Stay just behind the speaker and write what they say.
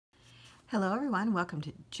Hello everyone, welcome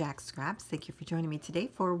to Jacqs. Thank you for joining me today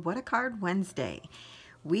for What a Card Wednesday.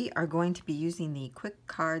 We are going to be using the Quick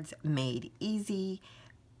Cards Made Easy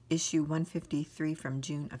issue 153 from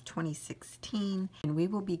June of 2016, and we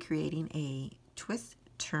will be creating a twist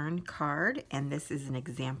turn card, and this is an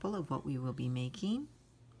example of what we will be making.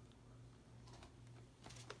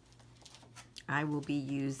 I will be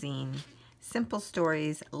using Simple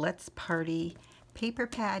Stories Let's Party paper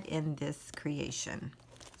pad in this creation.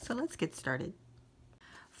 So let's get started.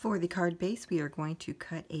 For the card base, we are going to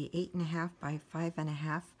cut a 8.5 by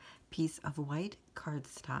 5.5 piece of white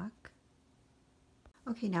cardstock.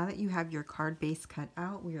 Okay, now that you have your card base cut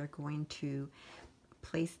out, we are going to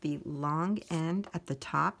place the long end at the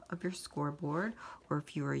top of your scoreboard, or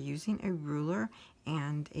if you are using a ruler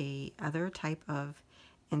and a other type of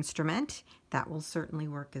instrument, that will certainly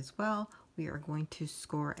work as well. We are going to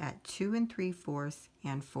score at 2 3/4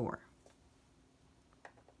 and 4.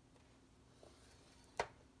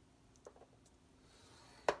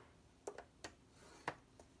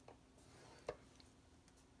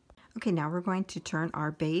 Okay, now we're going to turn our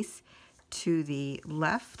base to the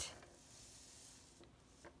left,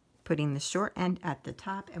 putting the short end at the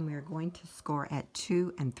top, and we are going to score at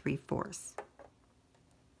 2 3/4.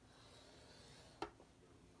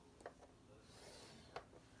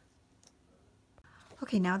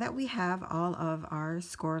 Okay, now that we have all of our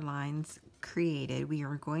score lines created, we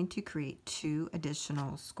are going to create 2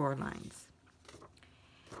 additional score lines.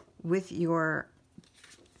 With your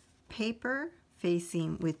paper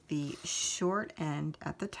facing with the short end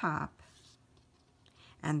at the top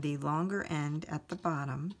and the longer end at the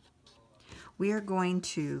bottom, we are going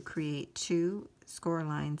to create 2 score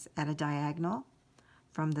lines at a diagonal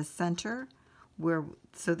from the center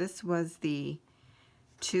so this was the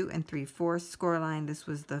 2 3/4 score line, this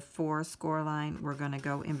was the 4 score line. We're going to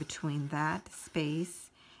go in between that space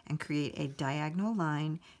and create a diagonal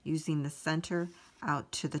line using the center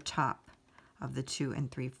out to the top of the 2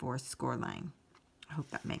 3/4 score line. I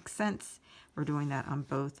hope that makes sense. We're doing that on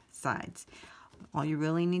both sides. All you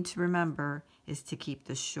really need to remember is to keep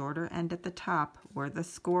the shorter end at the top where the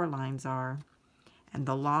score lines are and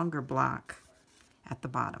the longer block at the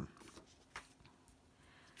bottom.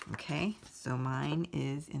 Okay, so mine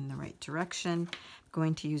is in the right direction. I'm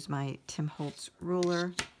going to use my Tim Holtz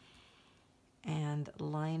ruler and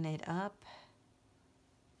line it up.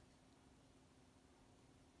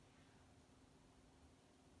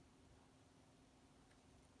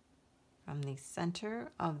 From the center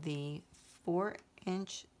of the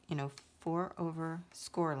 4-inch, 4/over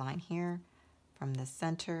score line here, from the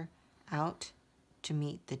center out to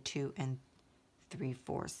meet the 2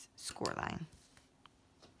 3/4 score line.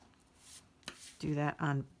 Do that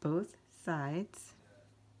on both sides.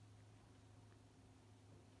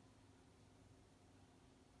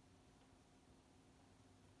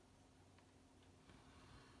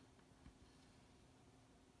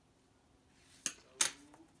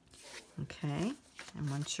 Okay, and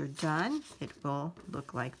once you're done, it will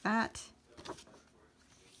look like that.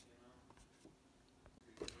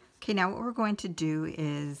 Okay, now what we're going to do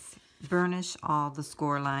is burnish all the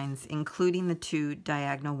score lines, including the 2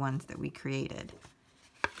 diagonal ones that we created.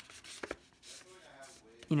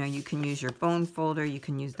 You can use your bone folder, you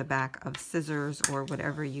can use the back of scissors or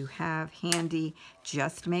whatever you have handy.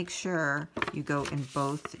 Just make sure you go in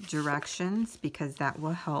both directions because that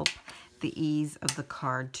will help the ease of the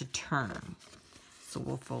card to turn. So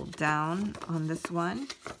we'll fold down on this one.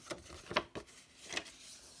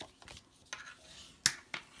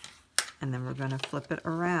 And then we're going to flip it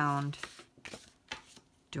around,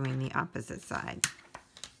 doing the opposite side.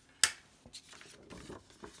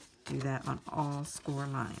 Do that on all score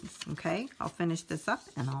lines. Okay, I'll finish this up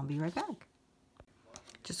and I'll be right back.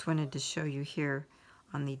 Just wanted to show you here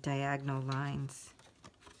on the diagonal lines.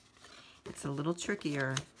 It's a little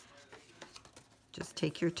trickier. Just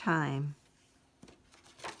take your time.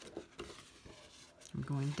 I'm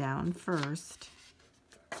going down first,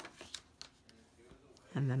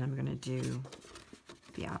 and then I'm going to do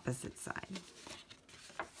the opposite side.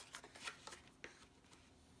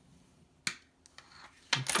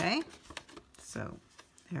 Okay, so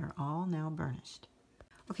they're all now burnished.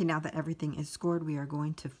 Okay, now that everything is scored, we are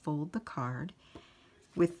going to fold the card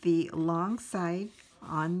with the long side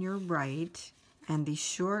on your right and the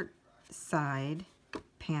short side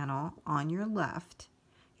panel on your left.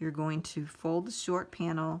 You're going to fold the short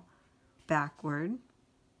panel backward,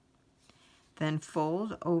 then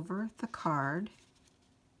fold over the card,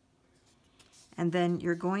 and then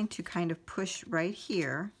you're going to kind of push right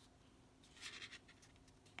here,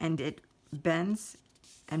 and it bends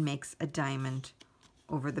and makes a diamond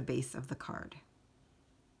over the base of the card.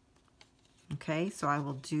 Okay, so I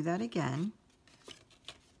will do that again.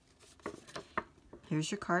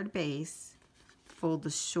 Here's your card base. Fold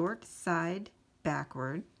the short side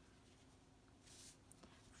backward.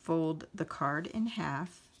 Fold the card in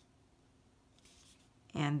half.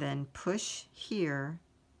 And then push here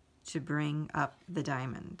to bring up the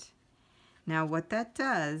diamond. Now what that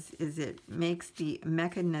does is it makes the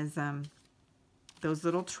mechanism, those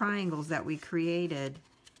little triangles that we created,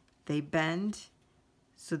 they bend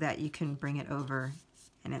so that you can bring it over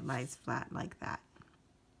and it lies flat like that.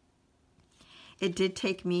 It did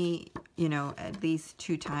take me, you know, at least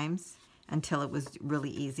 2 times until it was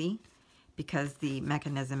really easy, because the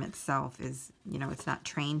mechanism itself is, you know, it's not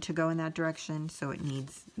trained to go in that direction, so it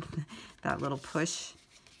needs that little push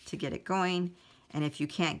to get it going. And if you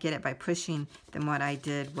can't get it by pushing, then what I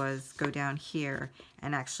did was go down here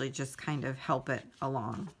and actually just kind of help it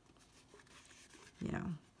along, you know.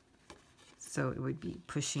 So it would be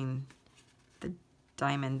pushing the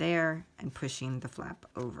diamond there and pushing the flap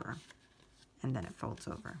over, and then it folds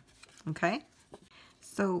over, okay?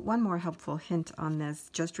 So one more helpful hint on this,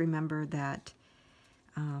 just remember that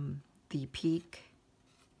the peak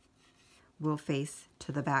will face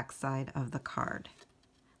to the back side of the card.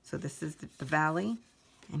 So this is the valley,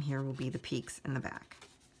 and here will be the peaks in the back.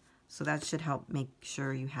 So that should help make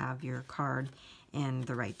sure you have your card in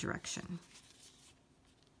the right direction.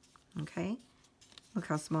 Okay, look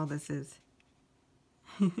how small this is.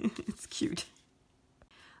 It's cute.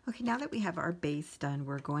 Okay, now that we have our base done,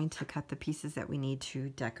 we're going to cut the pieces that we need to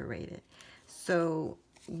decorate it. So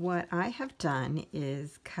what I have done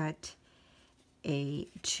is cut a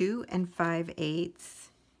 2 5/8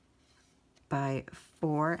 by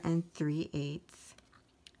 4 3/8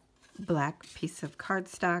 black piece of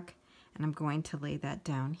cardstock, and I'm going to lay that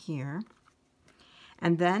down here.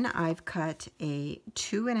 And then I've cut a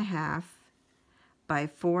 2 1/2 by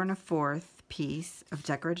 4 1/4 piece of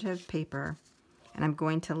decorative paper, and I'm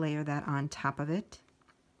going to layer that on top of it.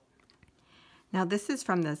 Now this is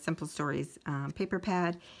from the Simple Stories paper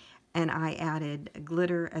pad, and I added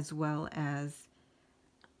glitter as well as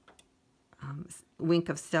Wink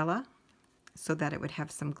of Stella so that it would have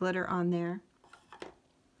some glitter on there.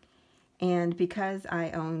 And because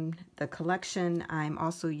I own the collection, I'm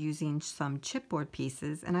also using some chipboard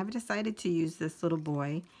pieces, and I've decided to use this little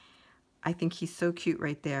boy. I think he's so cute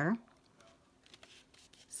right there.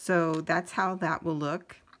 So that's how that will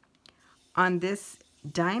look. On this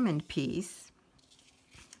diamond piece,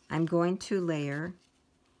 I'm going to layer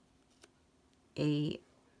a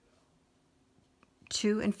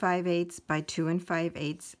 2 5/8 by 2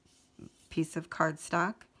 5/8 piece of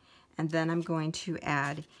cardstock, and then I'm going to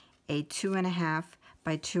add a 2 1/2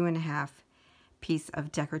 by 2 1/2 piece of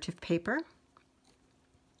decorative paper.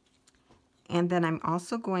 And then I'm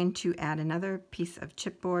also going to add another piece of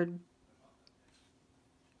chipboard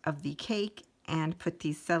of the cake and put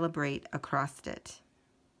the Celebrate across it.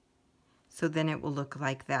 So then it will look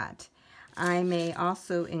like that. I may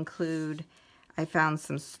also include, I found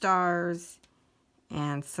some stars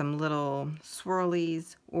and some little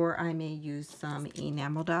swirlies, or I may use some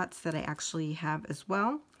enamel dots that I actually have as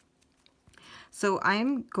well. So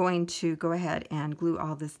I'm going to go ahead and glue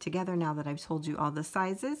all this together. Now that I've told you all the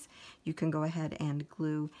sizes, you can go ahead and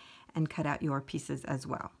glue and cut out your pieces as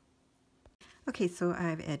well. Okay, so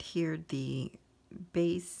I've adhered the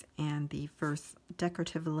base and the first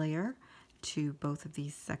decorative layer to both of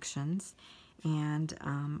these sections. And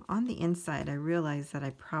on the inside, I realized that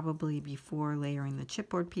I probably, before layering the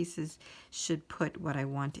chipboard pieces, should put what I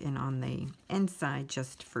want in on the inside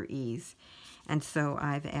just for ease. And so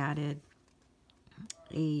I've added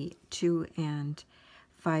a 2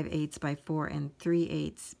 5/8 by 4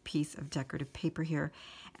 3/8 piece of decorative paper here.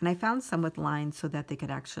 And I found some with lines so that they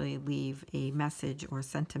could actually leave a message or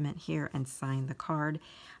sentiment here and sign the card.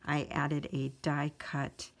 I added a die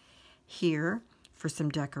cut here for some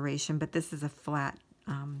decoration, but this is a flat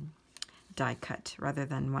die cut rather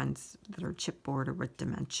than ones that are chipboard or with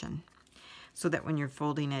dimension, so that when you're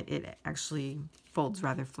folding it, it actually folds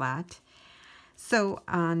rather flat. So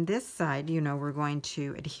on this side, you know, we're going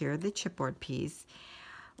to adhere the chipboard piece.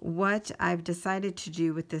 What I've decided to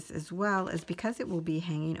do with this as well is, because it will be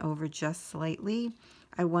hanging over just slightly,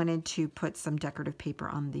 I wanted to put some decorative paper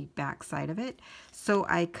on the back side of it. So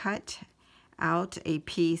I cut out a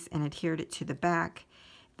piece and adhered it to the back.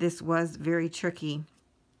 This was very tricky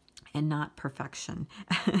and not perfection,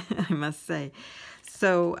 I must say.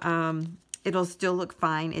 So it'll still look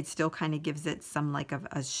fine. It still kind of gives it some like of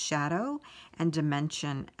a shadow and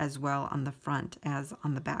dimension as well on the front as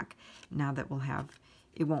on the back. Now that we'll have,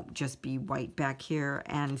 it won't just be white back here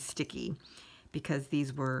and sticky, because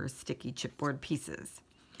these were sticky chipboard pieces.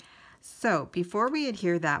 So before we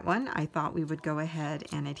adhere that one, I thought we would go ahead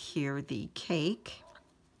and adhere the cake.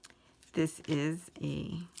 This is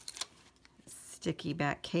a sticky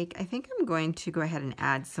back cake. I think I'm going to go ahead and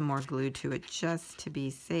add some more glue to it just to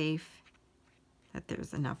be safe that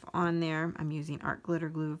there's enough on there. I'm using art glitter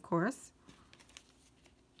glue, of course.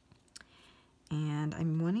 And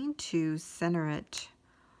I'm wanting to center it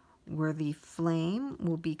where the flame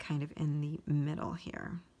will be kind of in the middle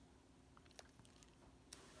here.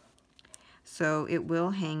 So it will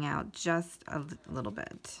hang out just a little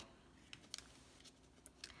bit.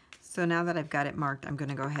 So now that I've got it marked, I'm going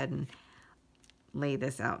to go ahead and lay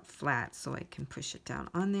this out flat so I can push it down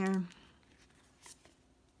on there.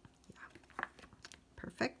 Yeah.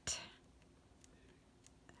 Perfect.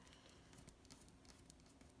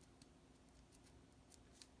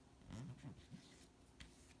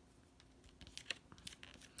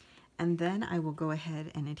 And then I will go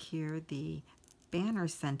ahead and adhere the banner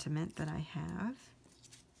sentiment that I have.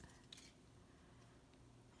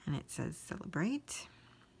 And it says celebrate.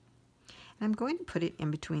 And I'm going to put it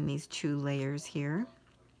in between these two layers here.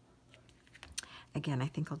 Again, I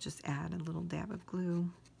think I'll just add a little dab of glue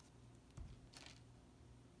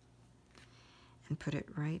and put it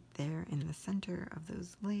right there in the center of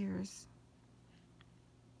those layers.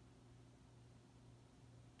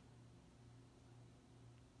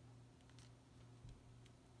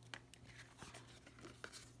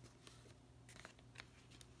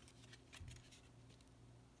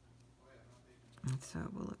 And so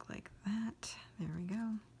it will look like that. There we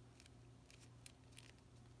go.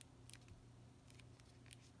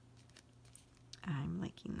 I'm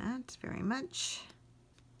liking that very much.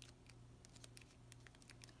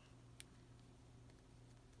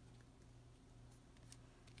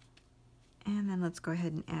 And then let's go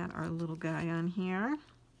ahead and add our little guy on here.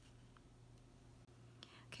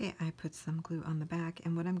 Okay, I put some glue on the back,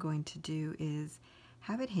 and what I'm going to do is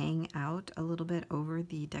have it hang out a little bit over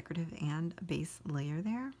the decorative and base layer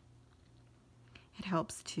there. It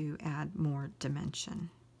helps to add more dimension.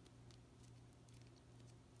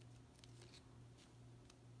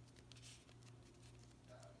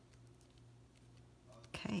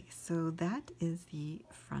 Okay, so that is the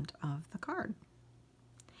front of the card.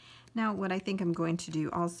 Now what I think I'm going to do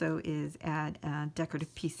also is add a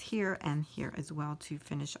decorative piece here and here as well to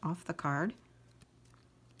finish off the card.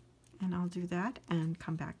 And I'll do that and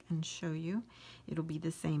come back and show you. It'll be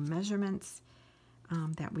the same measurements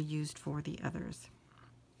that we used for the others.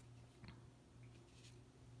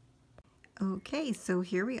 Okay, so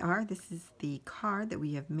here we are. This is the card that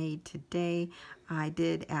we have made today. I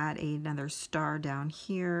did add another star down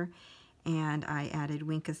here, and I added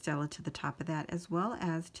Wink of Stella to the top of that, as well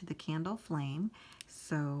as to the candle flame.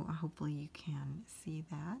 So hopefully you can see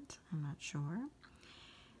that. I'm not sure.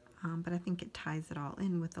 But I think it ties it all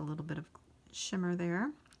in with a little bit of shimmer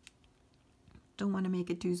there. Don't want to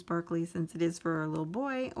make it too sparkly since it is for a little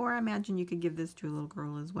boy, or I imagine you could give this to a little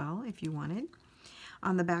girl as well if you wanted.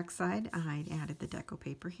 On the back side, I added the deco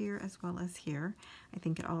paper here as well as here. I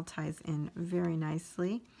think it all ties in very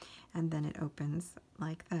nicely, and then it opens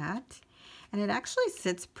like that. And it actually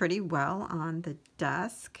sits pretty well on the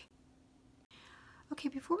desk. Okay,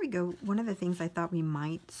 before we go, one of the things I thought we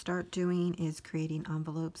might start doing is creating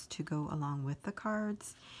envelopes to go along with the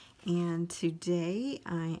cards. And today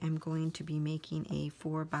I am going to be making a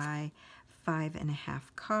 4 by 5.5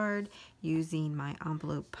 card using my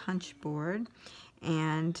envelope punch board.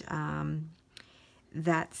 And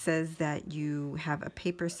that says that you have a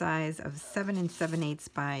paper size of 7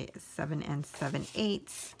 7/8 by 7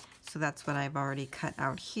 7/8. So that's what I've already cut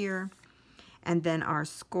out here. And then our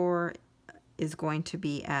score is going to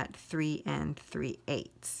be at 3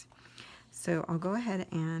 3/8. So I'll go ahead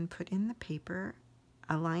and put in the paper,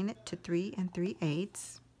 align it to 3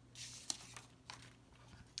 3/8.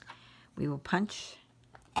 We will punch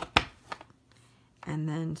and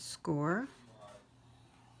then score.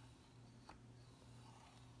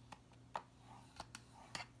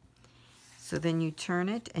 So then you turn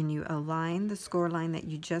it and you align the score line that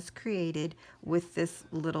you just created with this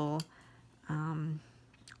little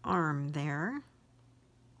arm there.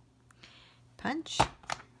 Punch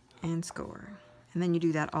and score. And then you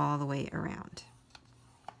do that all the way around.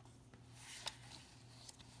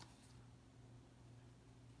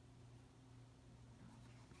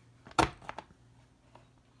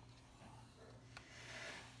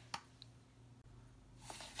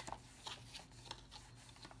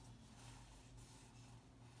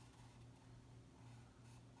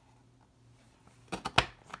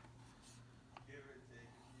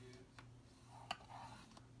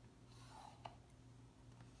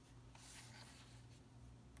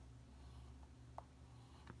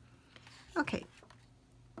 Okay.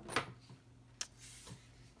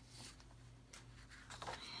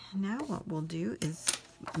 Now what we'll do is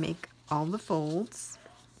make all the folds.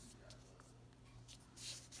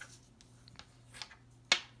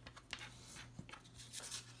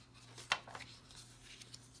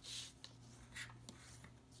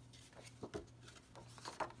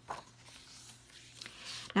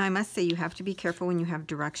 Now I must say you have to be careful when you have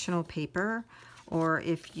directional paper, or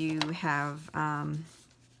if you have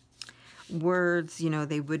words, you know,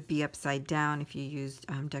 they would be upside down if you used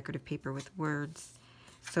decorative paper with words.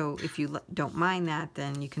 So if you don't mind that,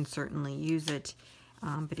 then you can certainly use it.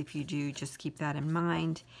 But if you do, just keep that in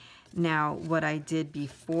mind. Now, what I did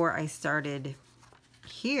before I started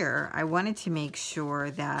here, I wanted to make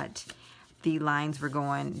sure that the lines were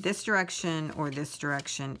going this direction or this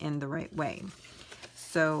direction in the right way.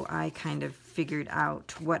 So I kind of figured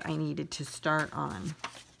out what I needed to start on.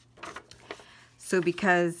 So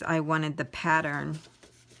because I wanted the pattern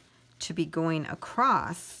to be going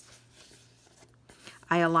across,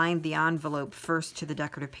 I aligned the envelope first to the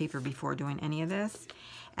decorative paper before doing any of this.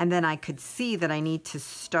 And then I could see that I need to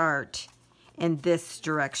start in this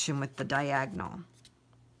direction with the diagonal.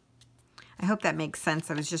 I hope that makes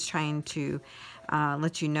sense. I was just trying to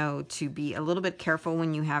let you know to be a little bit careful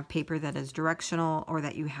when you have paper that is directional or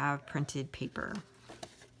that you have printed paper.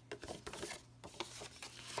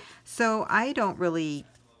 So I don't really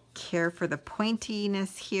care for the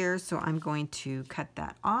pointiness here, so I'm going to cut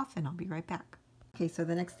that off and I'll be right back. Okay, so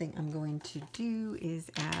the next thing I'm going to do is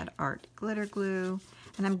add art glitter glue,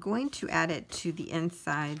 and I'm going to add it to the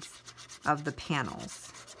insides of the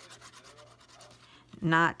panels,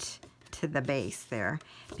 not to the base there,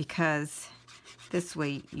 because this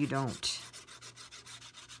way you don't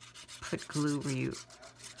put glue where you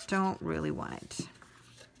don't really want it.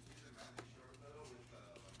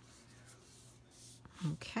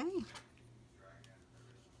 Okay.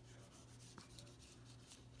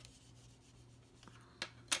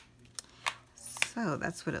 So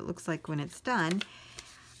that's what it looks like when it's done.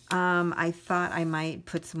 I thought I might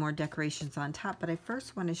put some more decorations on top, but I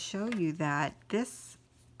first want to show you that this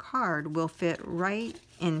card will fit right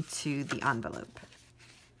into the envelope.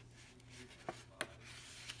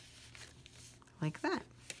 Like that.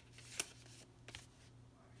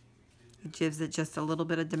 It gives it just a little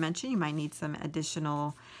bit of dimension. You might need some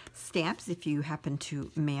additional stamps if you happen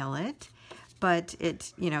to mail it, but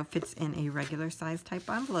it, you know, fits in a regular size type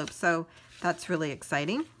envelope. So that's really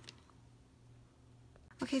exciting.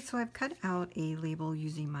 Okay, so I've cut out a label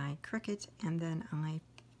using my Cricut, and then I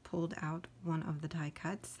pulled out one of the die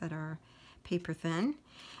cuts that are paper thin,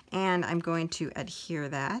 and I'm going to adhere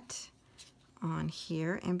that on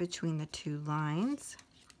here in between the two lines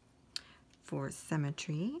for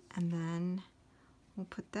symmetry, and then we'll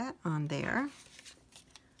put that on there.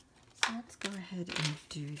 So let's go ahead and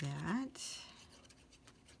do that.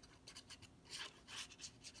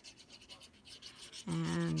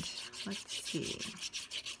 And let's see.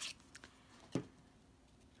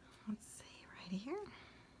 Let's see right here.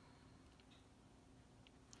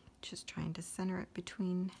 Just trying to center it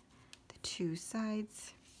between the two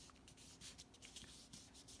sides.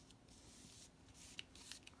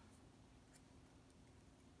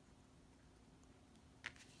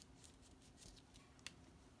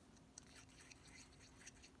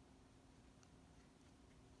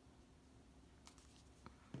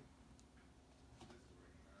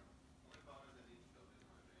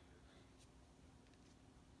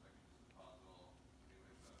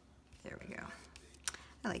 There we go.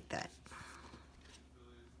 I like that.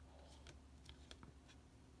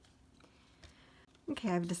 Okay,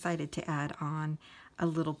 I've decided to add on a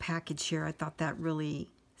little package here. I thought that really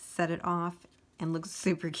set it off and looks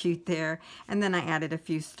super cute there. And then I added a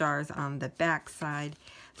few stars on the back side.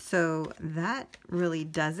 So that really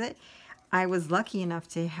does it. I was lucky enough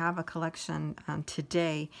to have a collection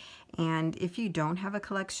today, and if you don't have a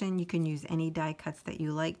collection, you can use any die cuts that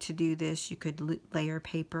you like to do this. You could layer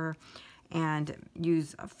paper and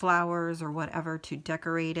use flowers or whatever to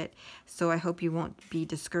decorate it. So I hope you won't be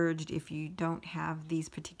discouraged if you don't have these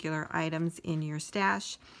particular items in your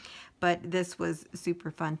stash. But this was super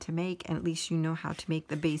fun to make, and at least you know how to make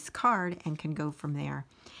the base card and can go from there.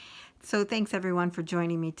 So thanks everyone for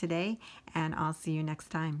joining me today, and I'll see you next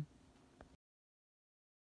time.